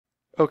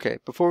Okay,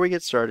 before we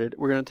get started,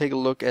 we're going to take a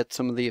look at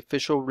some of the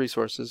official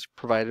resources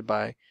provided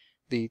by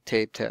the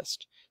TABE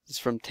Test. This is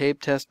from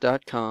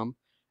tabetest.com.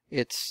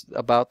 It's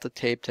about the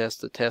TABE Test,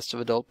 the test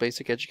of adult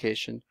basic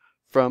education,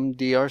 from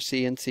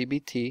DRC and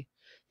CBT.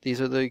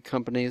 These are the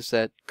companies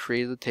that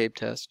created the TABE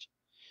Test.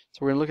 So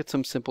we're going to look at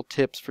some simple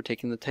tips for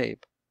taking the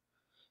TABE.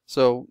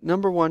 So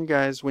number one,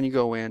 guys, when you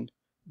go in,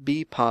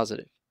 be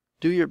positive.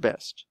 Do your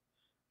best.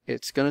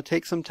 It's going to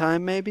take some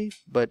time maybe,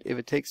 but if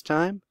it takes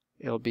time,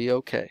 it'll be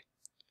okay.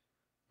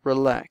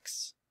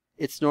 Relax.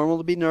 It's normal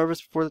to be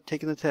nervous before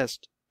taking the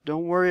test.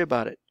 Don't worry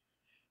about it.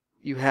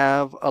 You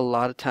have a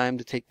lot of time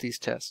to take these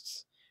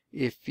tests.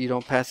 If you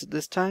don't pass it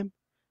this time,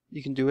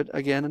 you can do it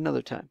again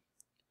another time.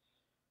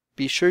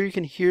 Be sure you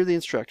can hear the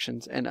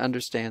instructions and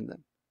understand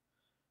them.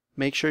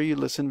 Make sure you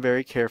listen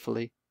very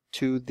carefully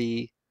to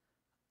the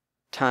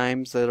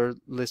times that are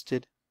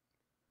listed.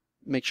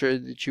 Make sure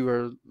that you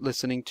are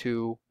listening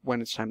to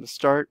when it's time to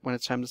start, when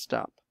it's time to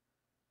stop.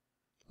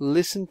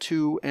 Listen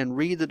to and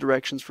read the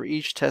directions for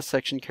each test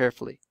section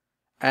carefully.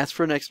 Ask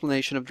for an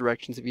explanation of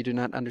directions if you do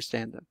not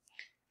understand them.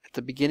 At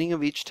the beginning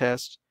of each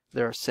test,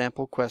 there are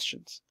sample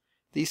questions.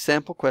 These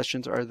sample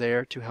questions are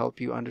there to help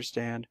you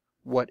understand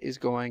what is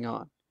going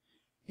on.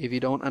 If you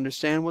don't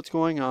understand what's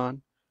going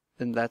on,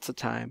 then that's a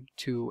time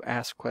to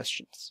ask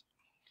questions.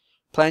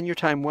 Plan your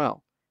time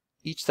well.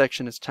 Each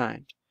section is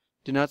timed.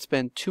 Do not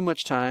spend too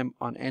much time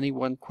on any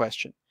one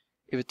question.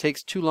 If it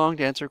takes too long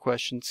to answer a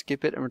question,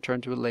 skip it and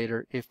return to it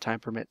later if time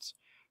permits.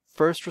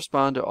 First,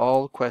 respond to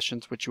all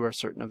questions which you are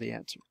certain of the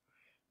answer.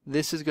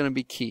 This is going to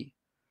be key.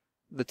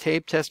 The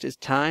TABE test is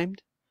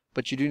timed,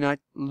 but you do not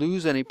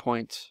lose any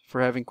points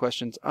for having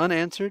questions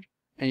unanswered,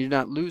 and you do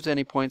not lose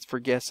any points for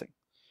guessing.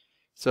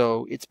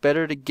 So it's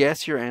better to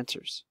guess your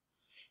answers.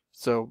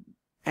 So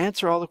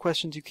answer all the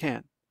questions you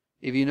can.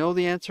 If you know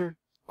the answer,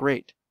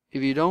 great.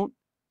 If you don't,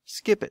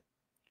 skip it.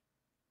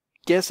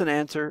 Guess an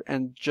answer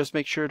and just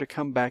make sure to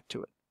come back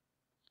to it.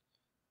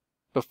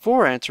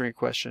 Before answering a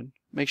question,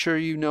 make sure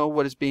you know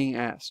what is being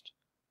asked.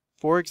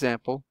 For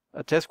example,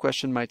 a test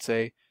question might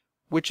say,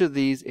 which of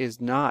these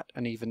is not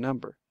an even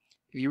number?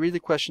 If you read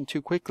the question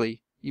too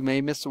quickly, you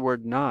may miss the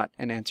word not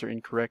and answer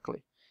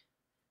incorrectly.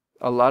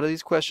 A lot of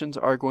these questions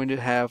are going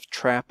to have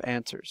trap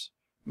answers.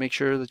 Make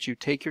sure that you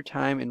take your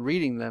time in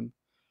reading them,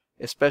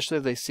 especially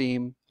if they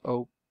seem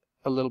a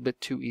little bit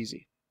too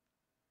easy.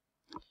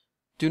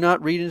 Do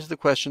not read into the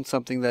question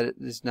something that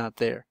is not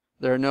there.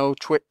 There are no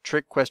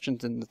trick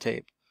questions in the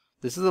TABE.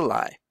 This is a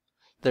lie.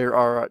 There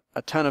are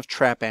a ton of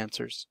trap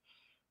answers,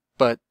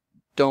 but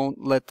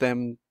don't let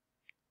them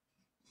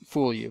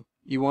fool you.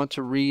 You want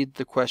to read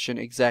the question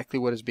exactly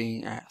what is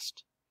being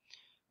asked.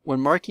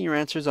 When marking your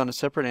answers on a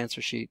separate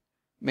answer sheet,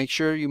 make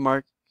sure you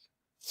mark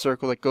the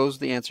circle that goes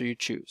with the answer you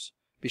choose.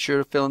 Be sure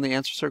to fill in the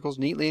answer circles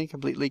neatly and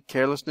completely.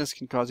 Carelessness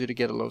can cause you to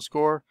get a low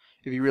score.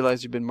 If you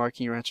realize you've been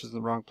marking your answers in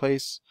the wrong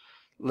place,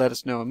 let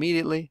us know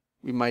immediately.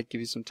 We might give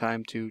you some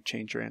time to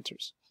change your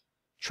answers.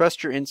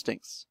 Trust your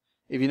instincts.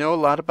 If you know a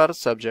lot about a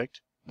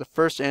subject, the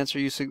first answer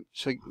you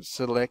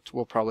select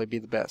will probably be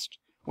the best.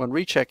 When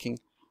rechecking,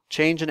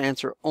 change an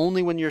answer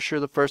only when you're sure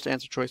the first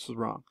answer choice was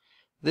wrong.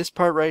 This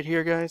part right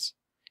here, guys,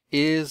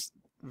 is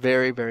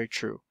very, very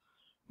true.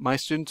 My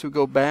students who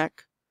go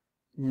back,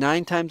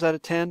 9 times out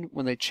of 10,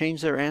 when they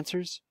change their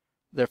answers,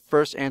 their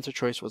first answer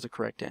choice was the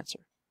correct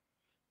answer.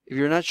 If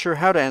you're not sure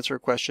how to answer a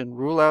question,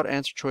 rule out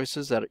answer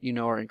choices that you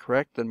know are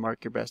incorrect, then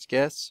mark your best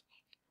guess.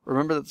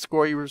 Remember that the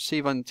score you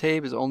receive on the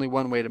TABE is only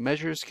one way to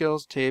measure your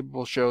skills. TABE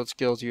will show the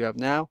skills you have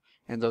now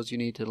and those you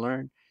need to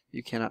learn.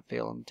 You cannot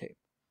fail on the TABE.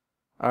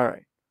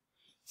 Alright,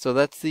 so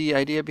that's the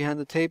idea behind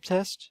the TABE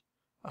test.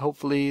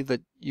 Hopefully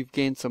that you've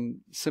gained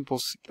some simple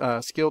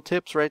skill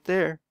tips right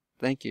there.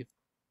 Thank you.